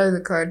 whoever has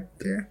the card.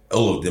 Yeah.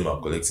 All of them are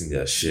collecting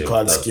their share.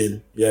 Card of that,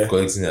 scheme. Yeah.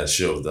 Collecting their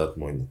share of that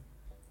money.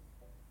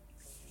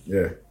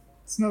 Yeah.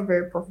 It's not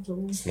very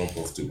profitable. It's not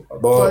profitable.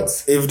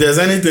 But if there's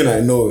anything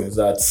I know is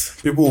that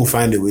people will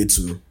find a way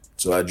to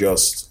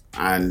adjust,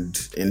 and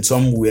in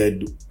some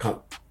weird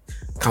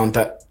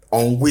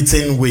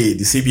unwitting way,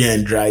 the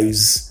CBN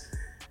drives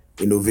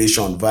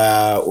innovation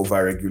via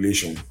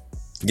over-regulation.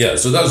 Yeah,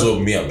 so that's what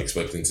I'm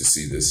expecting to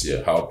see this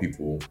year. How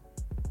people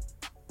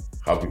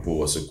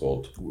what's it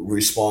called?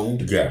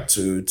 Respond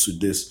to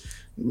this.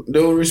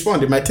 They'll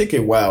respond. It might take a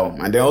while,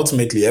 and then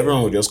ultimately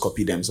everyone will just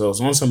copy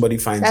themselves. Once somebody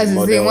finds a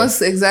model, once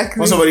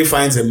somebody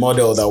finds a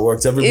model that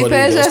works, everybody will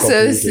just copy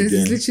it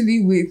again. It's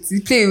literally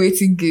you play a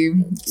waiting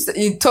game.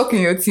 You talk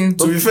in your team.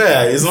 To be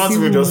fair, it's not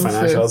even just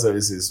financial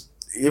services.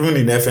 Even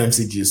in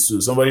FMCGs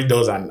too, somebody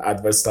does an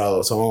advert style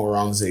or someone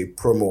runs a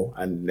promo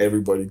and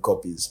everybody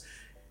copies.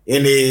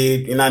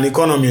 in an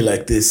economy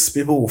like this,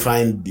 people will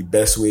find the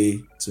best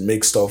way to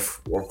make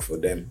stuff work for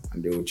them,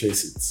 and they will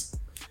chase it.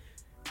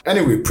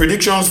 Anyway,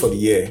 predictions for the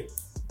year,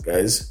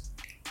 guys.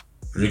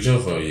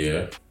 Prediction for a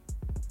year.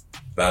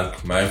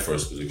 My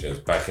first prediction is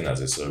banking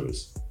as a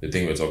service. The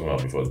thing we were talking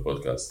about before the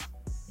podcast.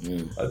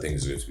 I think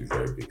it's going to be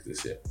very big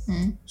this year.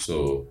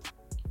 So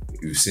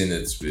you've seen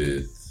it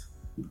with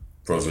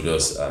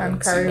Providus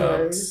and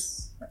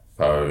CMAX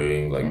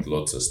powering like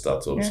lots of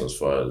startups as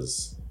far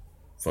as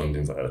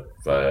funding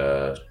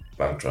via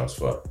bank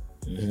transfer.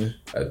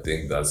 I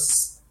think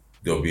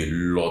there'll be a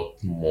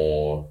lot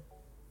more.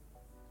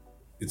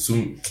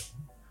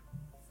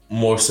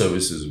 More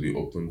services will be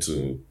open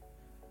to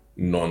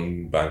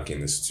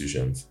non-banking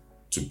institutions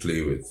to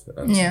play with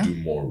and to do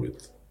more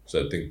with.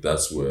 So I think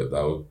that's where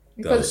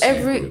because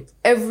every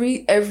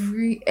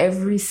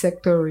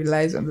sector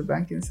relies on the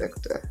banking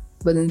sector,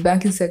 but the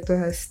banking sector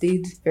has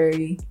stayed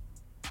very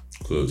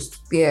closed.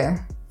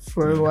 Yeah,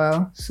 for a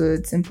while. So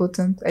it's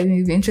important. I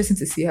mean, it'll be interesting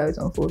to see how it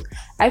unfolds.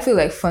 I feel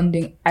like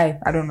funding. I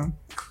don't know.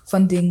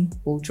 Funding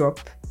will drop.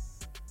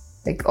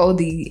 Like all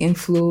the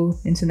inflow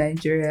into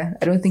Nigeria,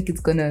 I don't think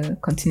it's gonna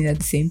continue at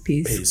the same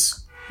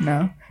pace.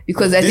 No,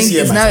 because I think this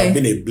year it's might now have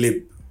been a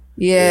blip.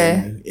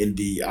 Yeah, in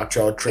the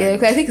actual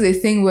trend. Yeah, I think the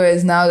thing where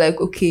it's now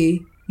like, okay,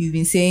 you've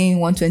been saying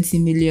 120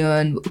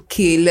 million.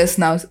 Okay, let's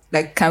now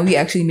like, can we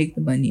actually make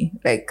the money?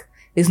 Like,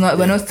 it's not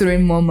we're not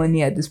throwing more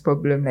money at this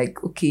problem.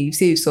 Like, okay, you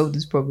say you solved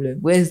this problem.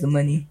 Where's the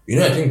money?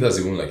 I think that's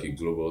even like a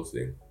global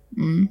thing.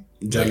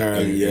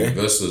 Generally, like,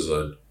 investors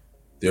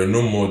they're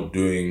no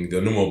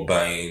more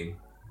buying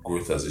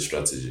growth as a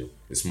strategy.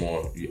 It's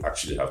more you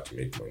actually have to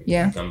make money.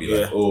 Yeah. You can't be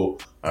like, oh,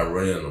 I'm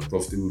running an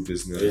unprofitable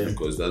business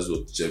because that's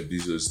what Jeff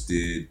Bezos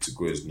did to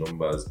grow his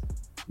numbers.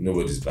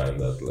 Nobody's buying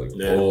that. Like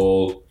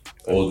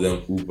all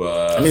them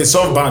Uber. I mean,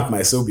 SoftBank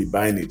might still be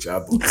buying it,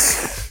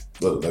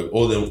 but like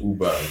all them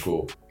Uber and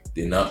Co,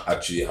 they now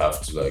actually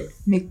have to like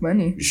make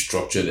money,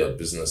 restructure their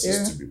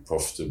businesses to be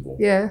profitable.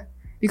 Yeah,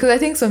 because I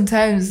think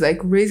sometimes like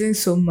raising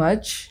so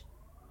much,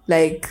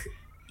 like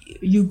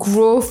you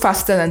grow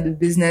faster than the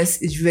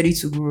business is ready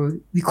to grow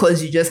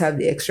because you just have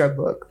the extra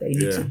buck that you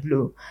need to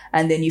blow.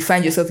 And then you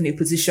find yourself in a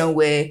position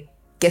where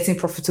getting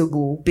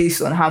profitable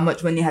based on how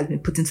much money has been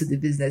put into the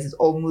business is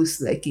almost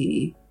like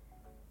I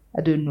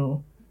don't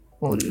know.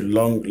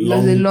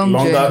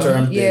 Longer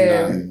term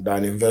thing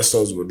than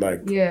investors would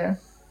like. Yeah.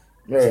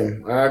 Yeah,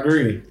 I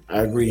agree.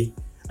 I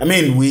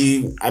mean,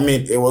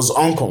 it was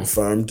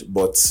unconfirmed,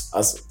 but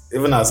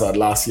even as at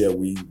last year,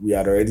 we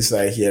had already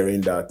started hearing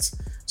that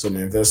some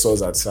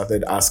investors had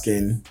started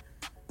asking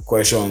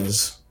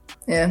questions.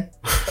 Yeah,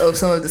 of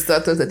some of the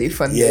startups that they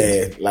funded.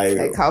 Yeah,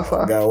 like how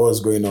far? What's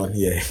going on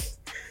here?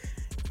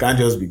 Can't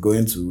just be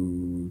going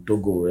to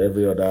Togo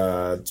every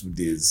other 2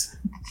 days.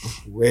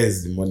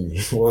 Where's the money?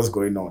 What's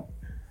going on?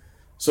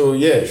 So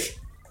yeah.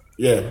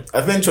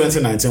 I think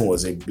 2019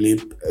 was a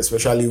blip,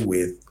 especially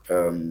with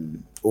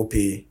OP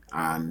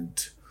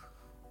and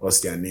what's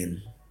their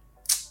name?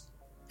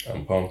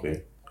 And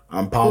Pompey.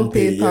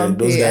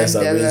 Those guys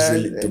have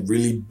raised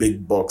really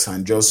big bucks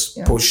and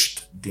just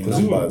pushed the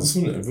numbers.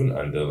 Even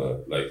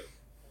Andela, like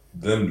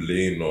them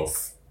laying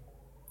off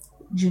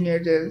junior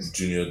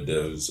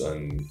devs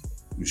and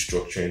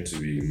restructuring to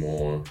be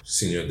more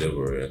senior dev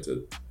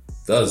oriented.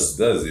 That's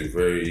a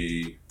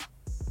very,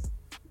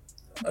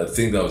 I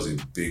think that was a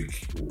big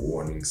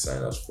warning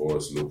sign as far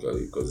as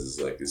locally, because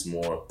it's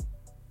more,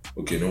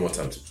 okay, no more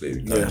time to play.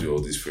 We can't do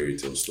all this fairy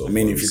tale stuff. I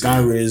mean, if you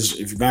can't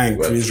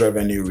increase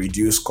revenue,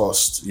 reduce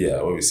cost.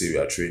 Yeah, when we say we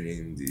are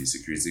training the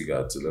security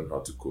guard to learn how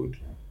to code,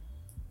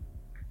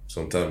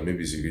 sometimes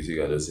maybe security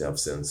guard doesn't have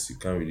sense. You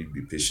can't really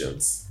be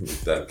patient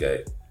with that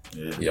guy.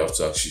 Yeah. You have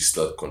to actually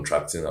start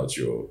contracting out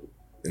your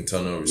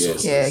internal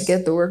resources. Yeah,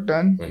 get the work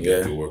done. And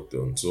get the work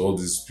done. So all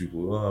these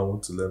people, I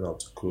want to learn how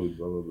to code,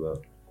 blah, blah, blah.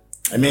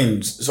 I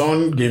mean,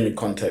 someone gave me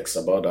context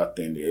about that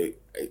thing.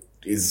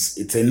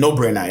 It's a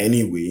no-brainer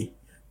anyway.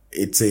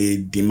 It's a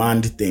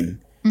demand thing.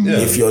 Yeah.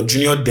 If your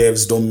junior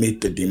devs don't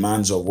meet the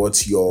demands of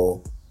what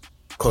your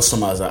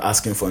customers are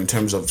asking for in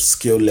terms of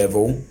skill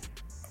level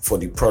for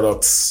the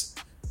products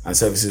and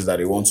services that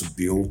they want to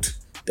build,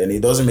 then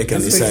it doesn't make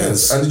any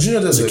sense. And the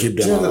junior devs to keep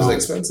them around. Are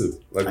expensive.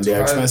 And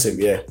they're expensive,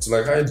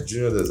 To hire the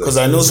junior devs. Because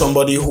I know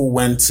somebody who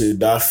went to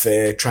that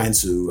fair trying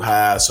to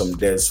hire some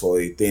devs for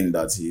a thing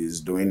that he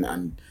is doing,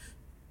 and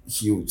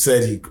he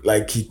said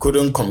he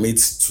couldn't commit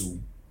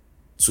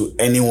to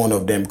any one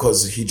of them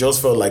because he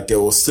just felt like there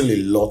was still a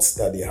lot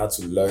that they had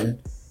to learn,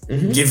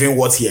 given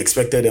what he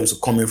expected them to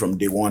come in from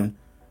day one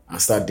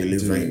and start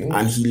delivering.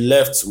 And he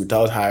left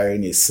without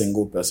hiring a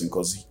single person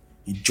because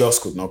he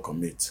just could not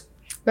commit.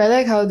 But I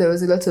like how there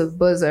was a lot of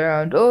buzz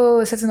around,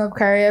 setting up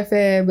Career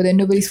Fair, but then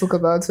nobody spoke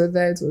about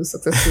whether it was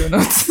successful or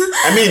not.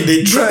 I mean,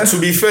 they tried, to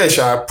be fair,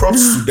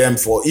 props to them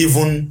for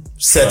even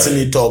setting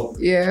it up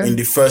in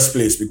the first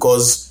place,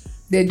 because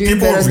they're doing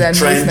people better than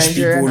retrench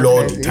people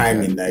all the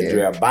time in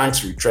Nigeria.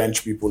 Banks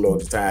retrench people all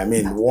the time. I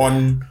mean,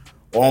 one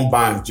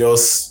bank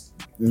just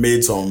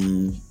made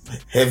some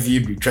heavy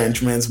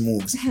retrenchment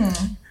moves.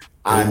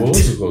 And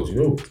what's it called? You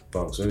know,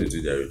 banks, when they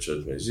do their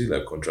rechargement, it's usually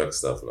like contract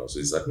stuff now. So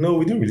it's like, no,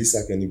 we didn't really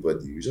sack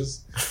anybody. We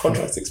just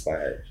contracts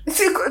expired.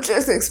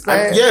 Contracts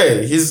expired.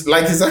 yeah, he's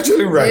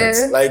actually right.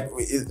 Yeah. Like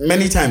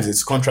many times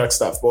it's contract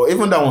stuff, but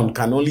even that one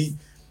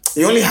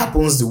it only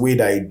happens the way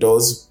that it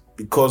does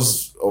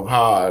because of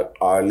how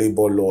our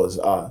labor laws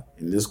are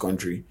in this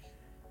country.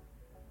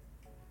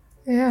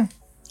 Yeah.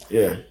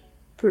 Yeah.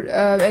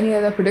 Any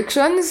other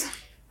predictions?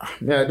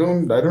 Yeah, I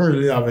don't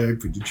really have any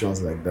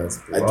predictions like that.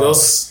 Wow.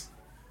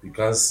 You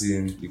can't see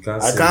him.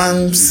 I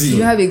can't see.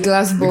 You have a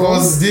glass ball.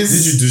 Because Did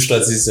this you do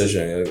strategy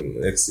session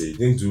next year? You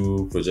didn't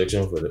do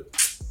projection for the.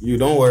 you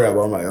don't worry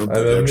about my own I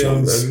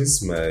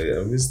projections.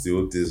 miss the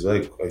old days.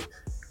 Like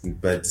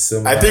by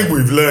December. I think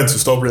we've learned to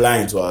stop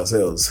lying to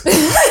ourselves.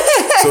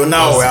 So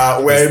now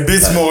we're a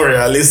bit more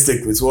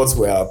realistic with what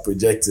we are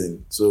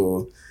projecting.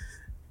 So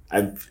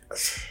I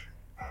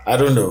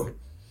don't know.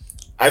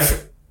 I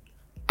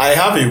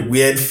have a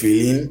weird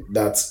feeling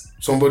that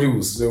somebody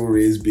will still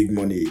raise big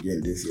money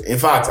again this year. In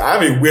fact, I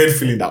have a weird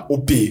feeling that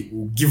OP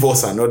will give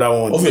us another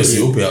one.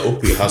 Obviously,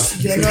 OP has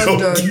to. They're not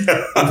done.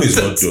 OP is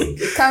not done.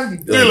 It can't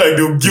be I feel done. like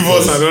they'll give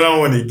us another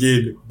one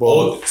again. But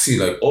All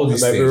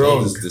these might be things, all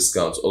wrong. these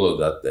discounts, all of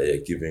that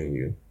they're giving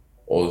you,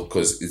 all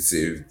because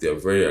they're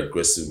very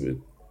aggressive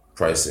with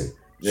pricing.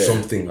 Yeah.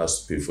 Something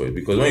has to pay for it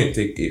because when you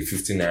take a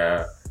 15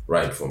 naira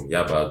ride from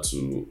Yaba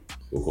to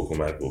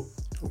Okokomaiko,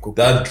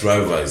 that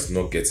driver is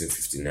not getting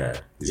 50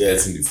 naira. He's Yeah.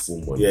 getting the full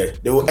money. yeah,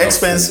 they will That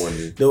expense. full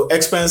money They will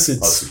expense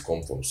has it. to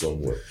come from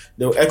somewhere.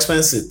 They will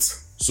expense it.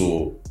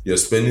 So you're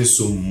spending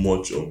so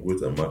much on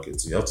growth and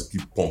marketing. You have to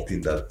keep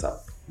pumping that tap.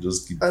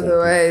 Just keep pumping.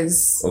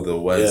 Otherwise,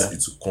 Otherwise, Yeah.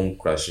 it will come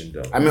crashing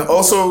down. I'm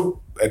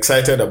also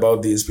excited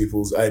about these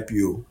people's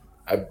IPO.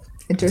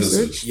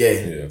 interested.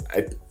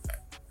 Yeah.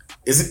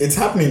 It's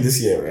happening this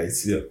year, right?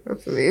 Yeah.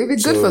 Hopefully, it'll be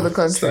good So, for the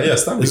country.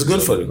 Stanbic It's good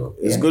is for not the enough.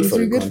 it's good for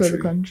the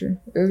country. country.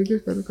 It'll be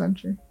good for the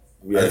country.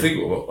 Yeah. I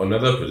think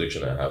another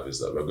prediction I have is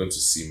that we're going to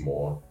see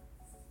more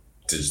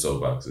digital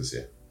banks this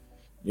year.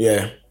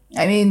 Yeah.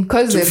 I mean,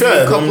 because To be there's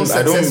fair, been a couple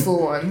I don't- successful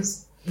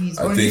ones. It's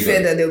I only think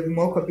fair that- that there'll be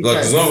more copycats. Like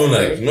it's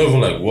not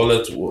even like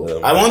wallet.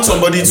 I want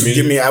somebody to mean,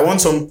 give me. I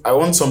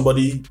want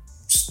somebody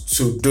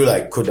to do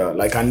like Kuda,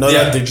 like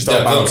another digital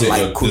bank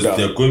like Kuda.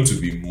 They're going to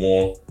be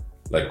more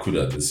like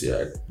Kuda this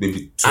year.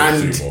 Maybe 2 or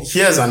And 3 more.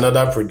 here's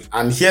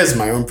and here's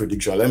my own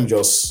prediction. Let me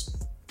just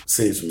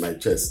say it with my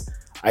chest.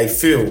 I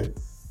feel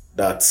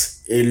that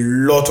a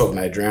lot of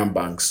Nigerian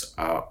banks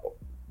are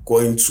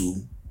going to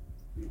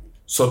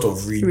sort of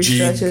rejig,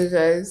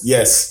 Re-strategize.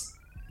 yes,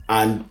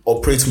 and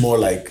operate more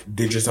like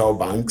digital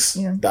banks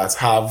Yeah. that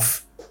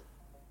have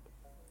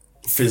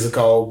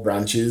physical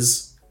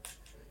branches.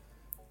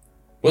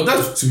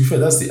 But to be fair,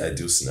 that's the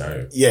ideal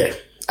scenario. Yeah,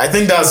 I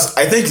think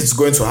it's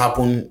going to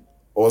happen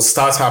or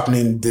start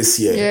happening this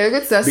year. Yeah,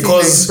 good to see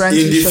Because like in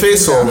the branches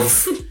face shutting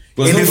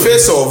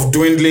down. of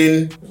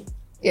dwindling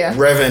yeah,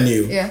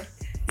 revenue, yeah,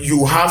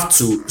 you have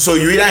to. So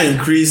you either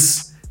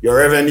increase your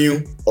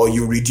revenue or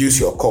you reduce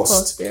your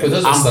cost. yeah.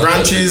 Because that's what And Snapchat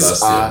branches did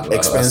last are year,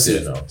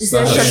 expensive. now. Is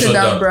they're Snapchat shutting shut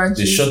down branches.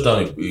 They shut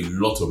down a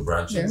lot of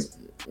branches.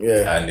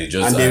 Yeah, And they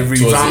just and they towards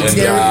the revamped end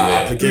their of the year,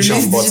 application,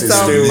 Release but it's digital-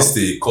 still Released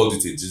they called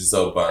it a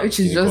digital bank. Which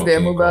is King just Kong, their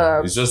King mobile Kong.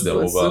 app, It's just their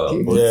but mobile okay.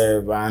 app. But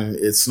yeah, and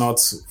it's not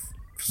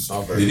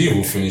they very. didn't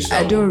even finish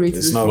that I don't one. rate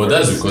It's it. not But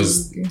very that's good.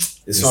 because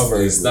It's not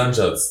very good.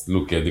 Snapchat,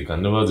 look, they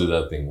can never do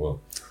that thing well.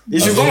 You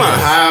should As come long and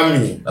as- hire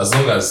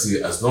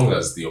me. As long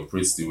as they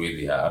operate the way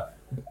they are,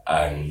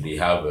 and they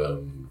have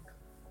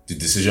the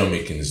decision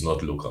making is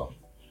not local.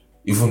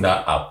 Even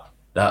that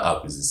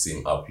app is the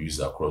same app used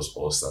across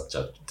all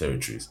Snapchat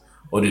territories.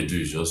 All they do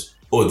is just,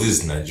 this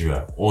is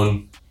Nigeria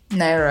on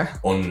Naira.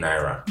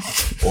 Naira,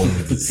 on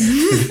this.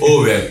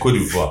 We're in Cote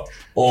d'Ivoire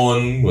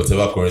on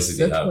whatever currency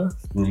they have.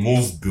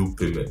 Remove bill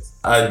payment.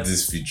 Add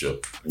this feature.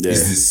 Yeah.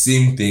 It's the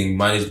same thing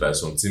managed by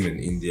some team in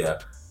India,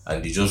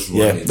 and they just run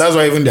Yeah, it. that's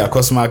why even their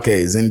customer care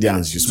is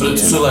Indians. You So, speak.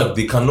 so like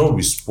they cannot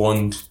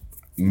respond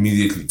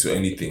immediately to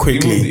anything.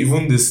 Quickly.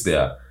 Even this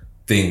their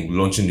thing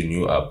launching the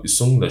new app is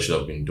something that should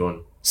have been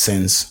done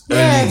Since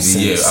early in the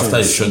Since- year after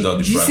they since- shut down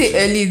the Did you branches.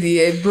 say early the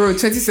year, bro?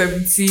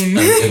 2017.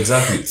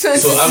 Exactly. So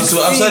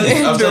after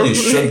they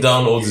shut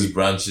down all these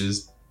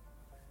branches,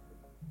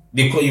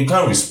 you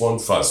can't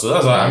respond fast. So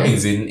that's why I mean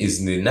it's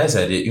a nice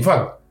idea. In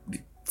fact,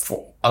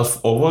 of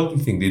all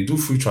the thing they do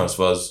free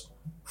transfers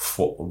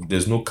for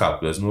there's no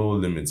cap, there's no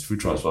limits. Free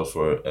transfers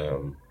for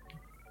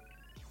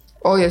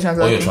all your all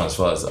transactions. your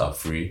transfers are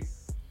free.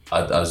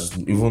 As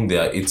even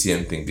their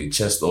ATM thing, they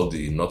chest all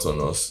the not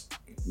on us.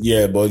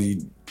 yeah, but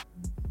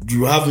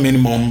you have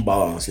minimum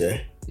balance. Yeah,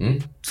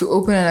 To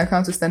open an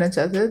account to Standard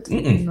Chartered?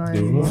 Mm-mm. No,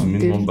 They removed the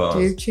minimum balance.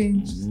 They've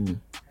changed.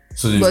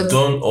 So they've But-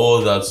 done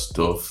all that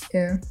stuff,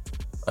 Yeah.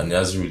 and it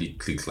hasn't really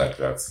clicked like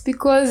that.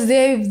 Because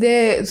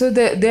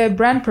their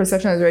brand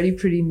perception is already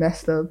pretty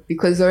messed up.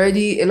 Because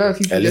already a lot of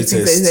people just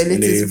think that it's elitist in a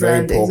elitist very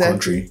brand. poor Exactly.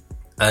 country.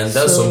 And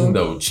that's So- something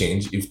that would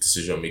change if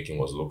decision making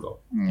was local.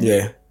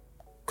 Yeah,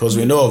 because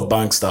we know of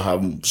banks that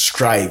have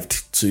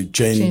strived to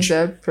Change change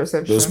that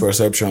perception. those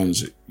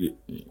perceptions.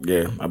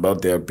 Yeah,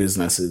 about their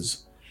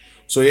businesses.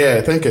 So yeah,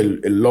 I think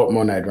a lot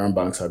more Nigerian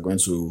banks are going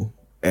to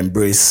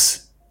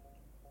embrace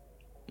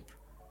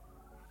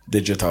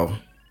digital.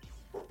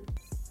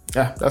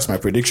 Yeah, that's my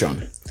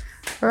prediction.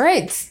 All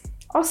right.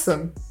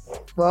 Awesome.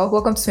 Well,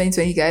 welcome to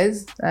 2020,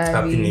 guys.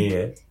 Happy New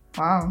Year.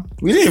 Wow.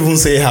 We didn't even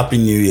say Happy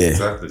New Year.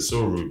 Exactly.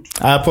 So rude.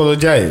 I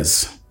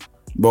apologize.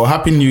 But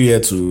Happy New Year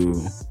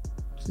to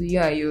you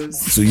and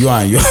yours. To you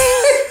and yours.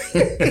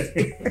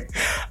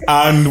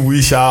 And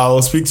we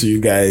shall speak to you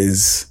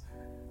guys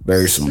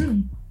very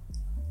soon.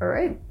 All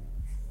right.